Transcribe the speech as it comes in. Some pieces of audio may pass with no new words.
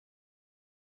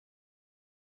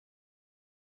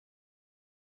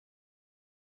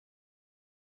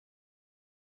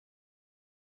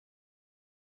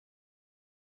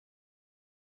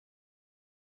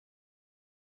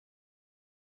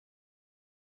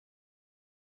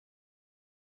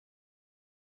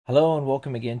Hello and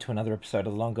welcome again to another episode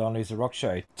of the Long Gone Loser Rock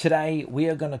Show. Today we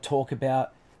are going to talk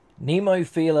about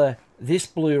Nemophila, this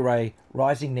Blu-ray,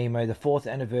 Rising Nemo, the 4th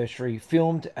anniversary,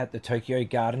 filmed at the Tokyo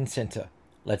Garden Center.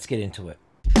 Let's get into it.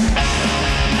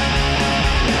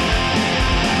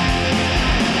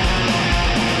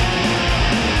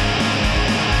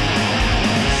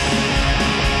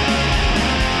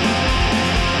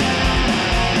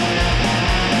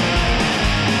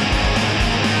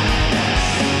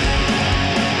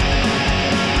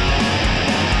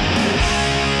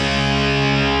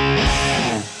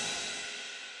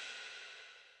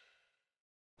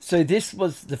 So this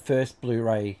was the first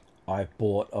Blu-ray I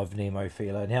bought of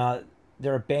Nemophila. Now,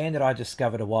 they're a band that I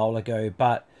discovered a while ago,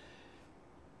 but,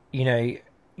 you know,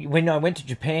 when I went to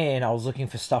Japan, I was looking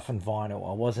for stuff on vinyl.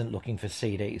 I wasn't looking for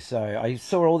CDs. So I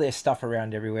saw all their stuff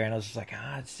around everywhere, and I was just like,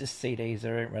 it's just CDs.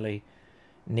 I don't really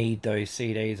need those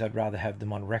CDs. I'd rather have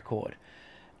them on record.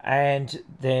 And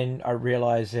then I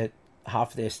realized that half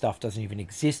of their stuff doesn't even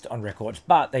exist on records,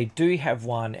 but they do have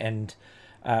one, and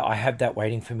I have that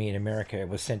waiting for me in America. It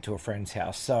was sent to a friend's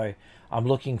house, so I'm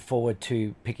looking forward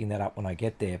to picking that up when I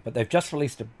get there. But they've just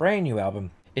released a brand new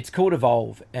album. It's called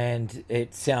Evolve, and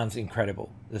it sounds incredible.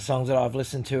 The songs that I've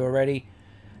listened to already,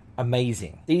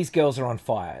 amazing. These girls are on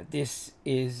fire. This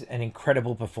is an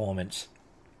incredible performance.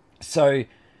 So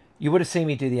you would have seen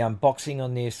me do the unboxing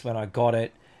on this when I got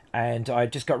it, and I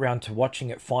just got around to watching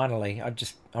it finally.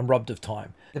 I'm robbed of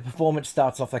time. The performance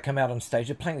starts off, they come out on stage,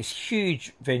 they're playing this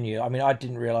huge venue. I mean, I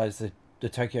didn't realize that the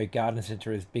Tokyo Garden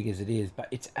Center is as big as it is, but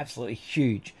it's absolutely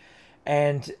huge.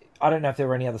 And I don't know if there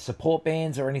were any other support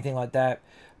bands or anything like that,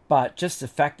 but just the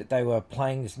fact that they were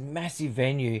playing this massive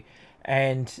venue,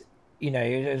 and, you know,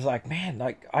 it was like, man,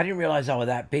 like, I didn't realize they were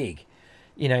that big,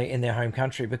 you know, in their home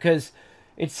country, because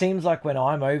it seems like when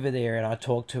I'm over there and I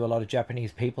talk to a lot of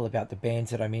Japanese people about the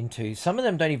bands that I'm into, some of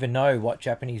them don't even know what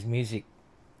Japanese music,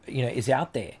 you know, is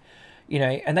out there, you know,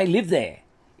 and they live there,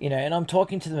 you know, and I'm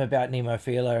talking to them about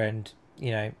Nemophila and,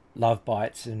 you know, Love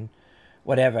Bites and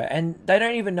whatever, and they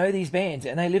don't even know these bands,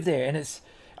 and they live there. And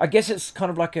I guess it's kind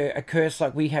of like a curse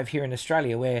like we have here in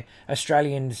Australia, where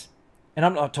Australians, and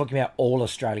I'm not talking about all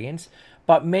Australians,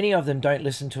 but many of them don't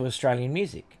listen to Australian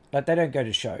music. Like, they don't go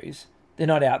to shows. They're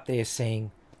not out there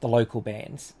seeing the local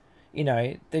bands. You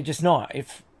know, they're just not.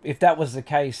 If that was the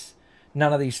case,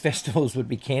 none of these festivals would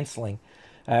be cancelling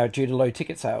due to low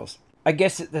ticket sales. I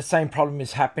guess the same problem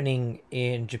is happening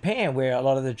in Japan, where a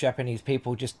lot of the Japanese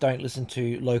people just don't listen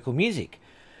to local music.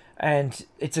 And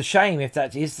it's a shame if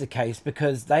that is the case,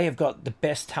 because they have got the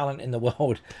best talent in the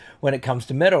world when it comes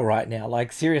to metal right now.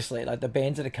 Like, seriously, like, the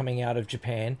bands that are coming out of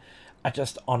Japan are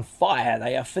just on fire.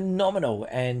 They are phenomenal.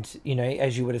 And, you know,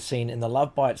 as you would have seen in the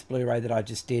Love Bites Blu-ray that I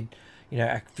just did, you know,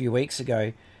 a few weeks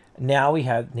ago, now we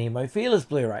have Nemophila's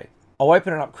Blu-ray. I'll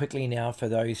open it up quickly now for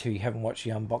those who haven't watched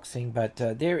the unboxing, but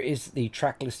there is the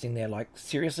track listing there. Like,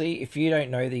 seriously, if you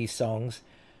don't know these songs,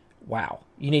 wow,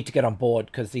 you need to get on board,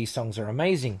 because these songs are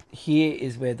amazing. Here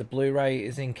is where the Blu-ray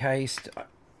is encased.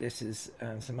 This is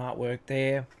some artwork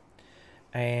there.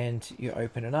 And you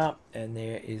open it up, and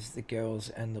there is the girls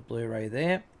and the Blu-ray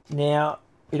there. Now,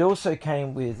 it also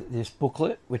came with this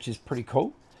booklet, which is pretty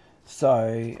cool.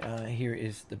 So here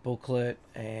is the booklet,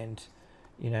 and,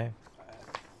 you know,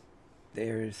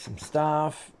 there is some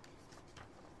stuff.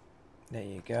 There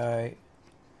you go.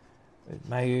 With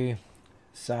Mayu,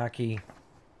 Saki,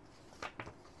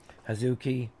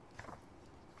 Hazuki,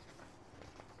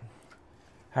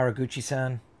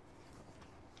 Haraguchi-san,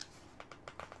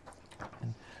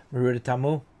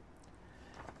 Murutamu,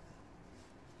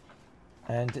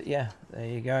 and yeah, there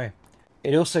you go.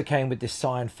 It also came with this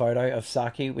signed photo of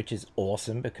Saki, which is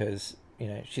awesome, because, you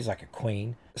know, she's like a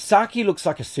queen. Saki looks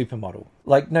like a supermodel.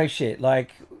 Like, no shit.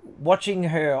 Like, watching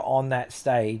her on that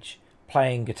stage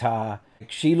playing guitar,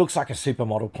 she looks like a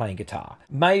supermodel playing guitar.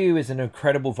 Mayu is an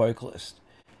incredible vocalist.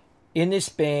 In this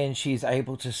band, she's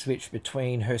able to switch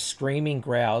between her screaming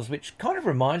growls, which kind of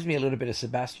reminds me a little bit of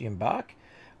Sebastian Bach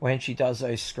when she does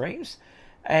those screams.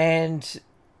 And,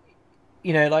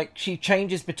 you know, like, she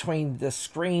changes between the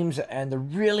screams and the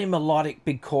really melodic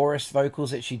big chorus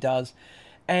vocals that she does.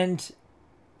 And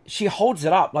she holds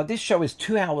it up. Like, this show is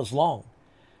 2 hours long.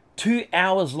 2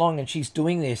 hours long, and she's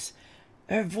doing this.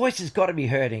 Her voice has got to be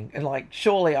hurting. And, like,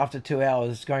 surely after 2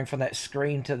 hours, going from that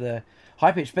scream to the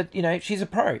high pitch. But, you know, she's a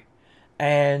pro.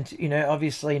 And, you know,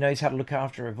 obviously knows how to look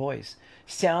after her voice.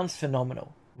 Sounds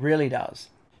phenomenal. Really does.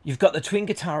 You've got the twin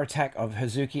guitar attack of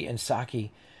Hazuki and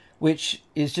Saki, which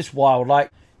is just wild.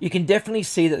 Like, you can definitely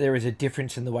see that there is a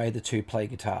difference in the way the two play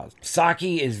guitars.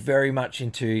 Saki is very much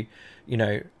into, you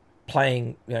know,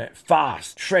 playing, you know,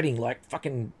 fast, shredding, like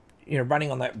fucking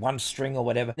running on that one string or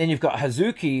whatever. Then you've got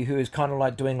Hazuki, who is kind of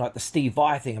like doing like the Steve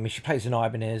Vai thing. I mean, she plays an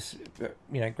Ibanez,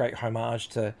 great homage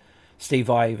to Steve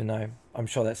Vai, even though I'm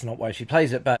sure that's not why she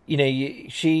plays it. But,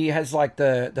 she has like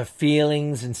the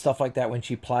feelings and stuff like that when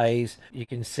she plays. You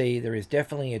can see there is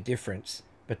definitely a difference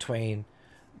between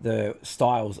the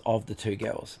styles of the two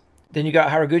girls. Then you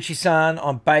got Haraguchi-san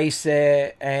on bass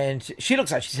there, and she looks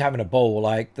like she's having a ball.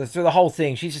 Like, through the whole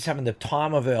thing, she's just having the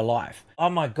time of her life. Oh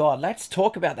my God, let's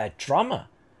talk about that drummer.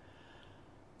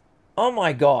 Oh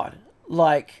my God.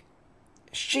 Like,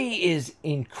 she is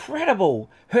incredible.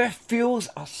 Her feels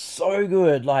are so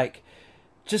good. Like,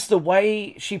 just the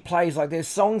way she plays. Like, there's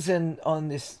songs on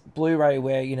this Blu-ray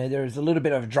where, there is a little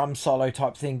bit of a drum solo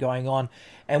type thing going on.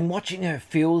 And watching her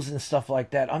feels and stuff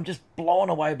like that, I'm just blown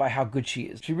away by how good she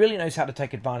is. She really knows how to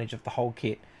take advantage of the whole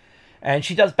kit. And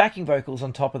she does backing vocals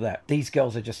on top of that. These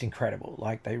girls are just incredible.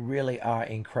 Like, they really are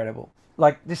incredible.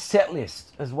 Like, this set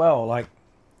list as well. Like,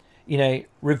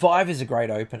 Revive is a great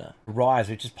opener. Rise,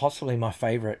 which is possibly my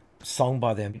favorite song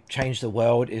by them. Change the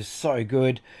World is so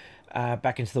good.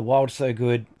 Back into the Wild, so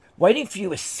good. Waiting for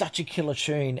You is such a killer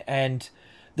tune, and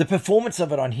the performance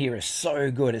of it on here is so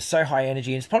good. It's so high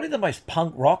energy. And it's probably the most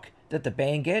punk rock that the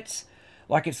band gets.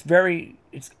 Like,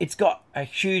 it's got a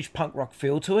huge punk rock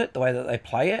feel to it, the way that they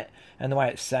play it and the way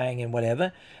it's sang and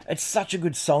whatever. It's such a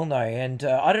good song though, and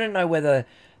I don't know whether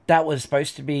that was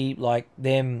supposed to be like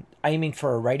them aiming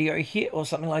for a radio hit or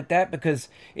something like that, because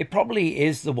it probably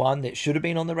is the one that should have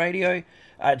been on the radio.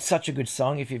 It's such a good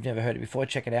song. If you've never heard it before,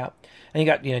 check it out. And you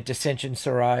got Dissension,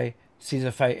 Sarai, Caesar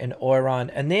Fate, and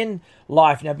Oiran. And then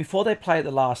Life. Now, before they play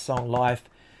the last song, Life,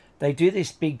 they do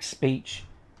this big speech,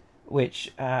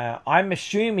 which I'm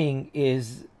assuming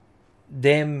is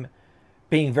them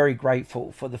being very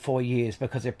grateful for the 4 years,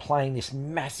 because they're playing this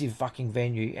massive fucking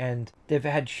venue and they've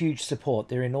had huge support.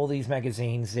 They're in all these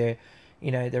magazines. They're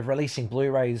releasing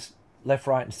Blu-rays left,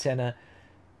 right, and center.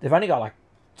 They've only got like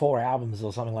 4 albums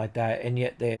or something like that, and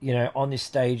yet they're on this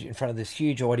stage in front of this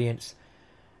huge audience.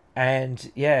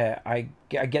 And yeah, I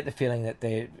get the feeling that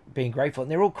they're being grateful,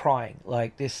 and they're all crying.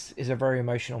 Like, this is a very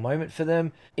emotional moment for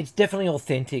them. It's definitely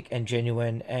authentic and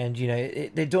genuine, and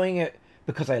they're doing it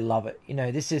because they love it.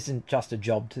 This isn't just a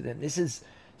job to them. This is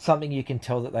something you can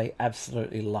tell that they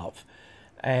absolutely love.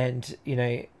 And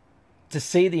to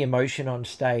see the emotion on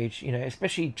stage,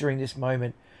 especially during this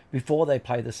moment before they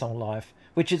play the song Life,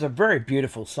 which is a very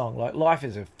beautiful song. Like, Life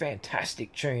is a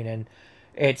fantastic tune, and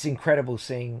it's incredible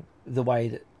seeing the way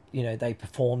that they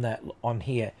perform that on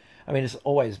here. I mean, it's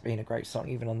always been a great song,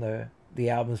 even on the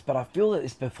albums, but I feel that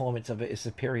this performance of it is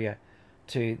superior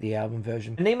to the album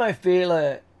version.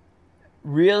 Nemophila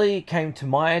really came to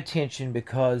my attention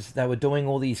because they were doing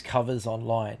all these covers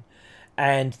online,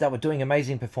 and they were doing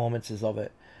amazing performances of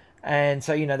it. And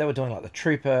so, they were doing like The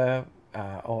Trooper,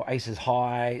 or Aces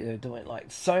High. They're doing like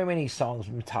so many songs,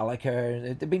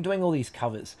 Metallica. They've been doing all these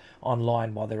covers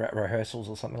online while they're at rehearsals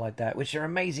or something like that, which are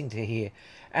amazing to hear.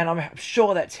 And I'm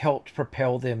sure that's helped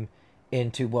propel them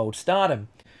into world stardom,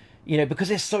 because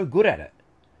they're so good at it.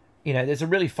 There's a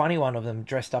really funny one of them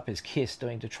dressed up as Kiss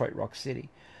doing Detroit Rock City.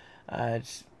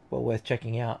 It's well worth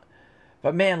checking out.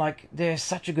 But man, like, they're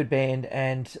such a good band,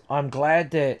 and I'm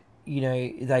glad that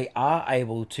they are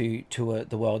able to tour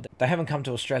the world. They haven't come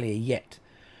to Australia yet,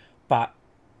 but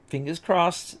fingers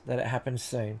crossed that it happens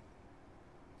soon.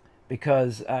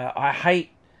 Because I hate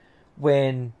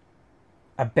when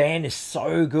a band is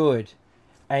so good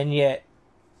and yet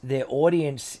their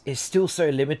audience is still so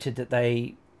limited that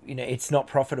they, it's not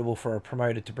profitable for a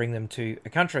promoter to bring them to a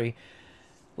country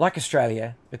like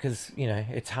Australia, because,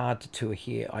 it's hard to tour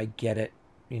here. I get it.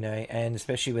 And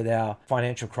especially with our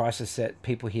financial crisis that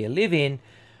people here live in,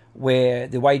 where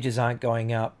the wages aren't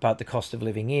going up, but the cost of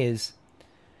living is,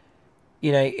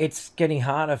 it's getting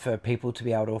harder for people to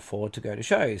be able to afford to go to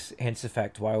shows. Hence the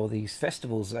fact why all these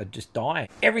festivals are just dying.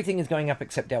 Everything is going up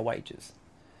except our wages,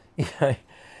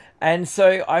 And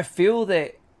so I feel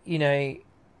that,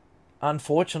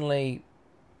 unfortunately,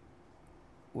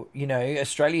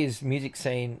 Australia's music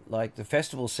scene, like the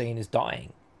festival scene, is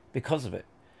dying because of it.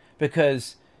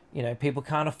 Because people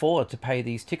can't afford to pay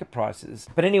these ticket prices.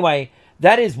 But anyway,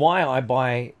 that is why I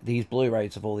buy these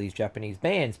Blu-rays of all these Japanese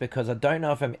bands, because I don't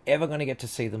know if I'm ever going to get to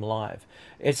see them live.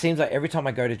 It seems like every time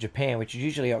I go to Japan, which is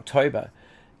usually October,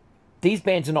 these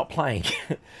bands are not playing.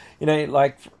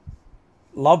 Like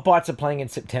Love Bites are playing in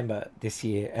September this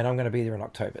year, and I'm going to be there in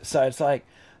October. So it's like,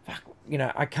 fuck,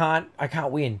 I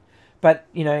can't win. But,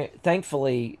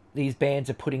 thankfully, these bands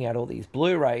are putting out all these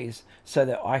Blu-rays so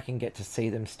that I can get to see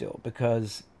them still,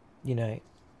 because,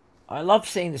 I love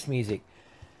seeing this music.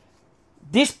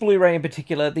 This Blu-ray in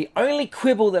particular, the only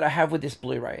quibble that I have with this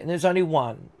Blu-ray, and there's only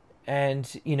one,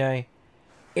 And, you know,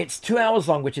 it's 2 hours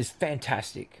long, which is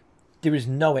fantastic. There is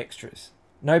no extras,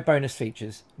 no bonus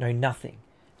features, no nothing,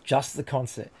 just the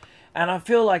concert. And I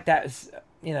feel like that is,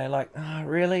 you know, like, oh,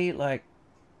 really? Like,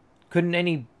 couldn't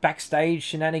any backstage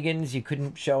shenanigans? You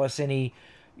couldn't show us any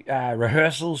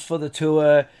rehearsals for the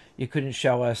tour. You couldn't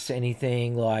show us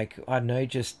anything like, I don't know,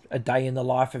 just a day in the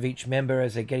life of each member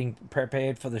as they're getting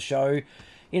prepared for the show.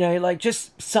 You know, like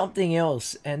just something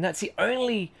else. And that's the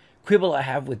only quibble I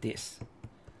have with this.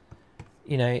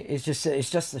 You know, it's just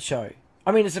the show.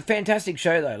 I mean, it's a fantastic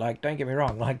show though. Like, don't get me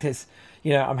wrong. Like, this,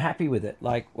 you know, I'm happy with it.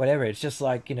 Like, whatever. It's just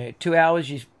like, you know, 2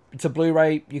 hours. It's a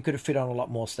Blu-ray. You could have fit on a lot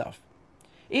more stuff.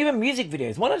 Even music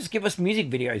videos. Why not just give us music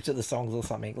videos to the songs or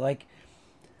something? Like,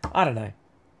 I don't know.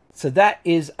 So that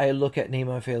is a look at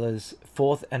Nemophila's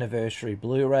 4th anniversary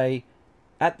Blu-ray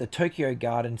at the Tokyo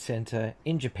Garden Center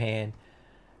in Japan.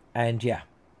 And yeah,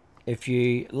 if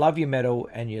you love your metal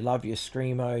and you love your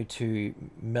screamo to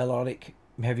melodic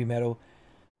heavy metal,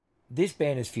 this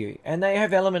band is for you. And they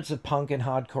have elements of punk and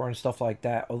hardcore and stuff like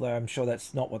that, although I'm sure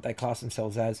that's not what they class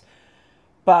themselves as.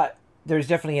 But there's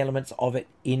definitely elements of it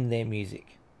in their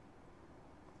music.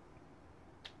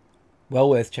 Well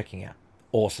worth checking out.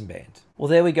 Awesome band. Well,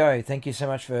 there we go. Thank you so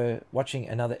much for watching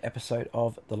another episode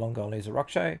of the Long Gone Loser Rock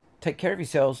Show. Take care of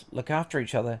yourselves. Look after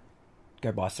each other.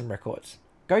 Go buy some records.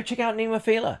 Go check out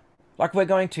Nemophila, like we're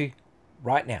going to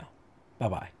right now.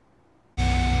 Bye-bye.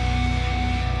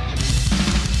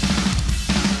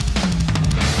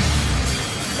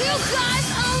 You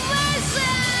guys are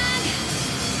amazing!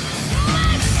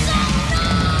 Make some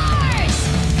noise!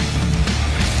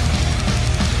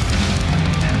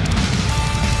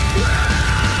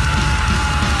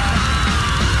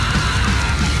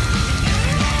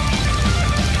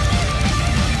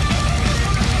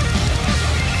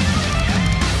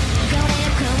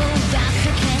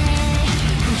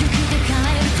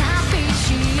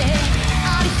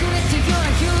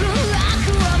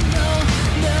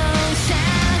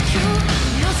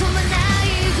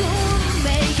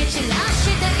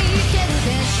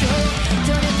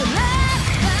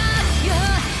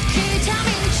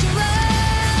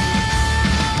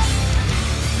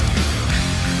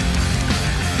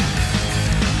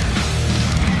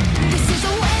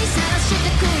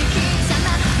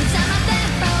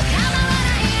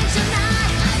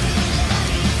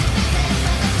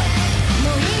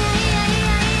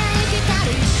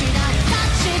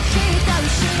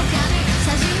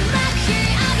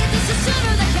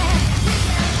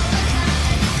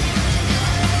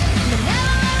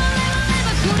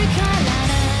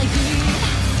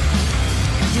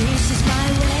 This is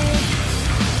my way.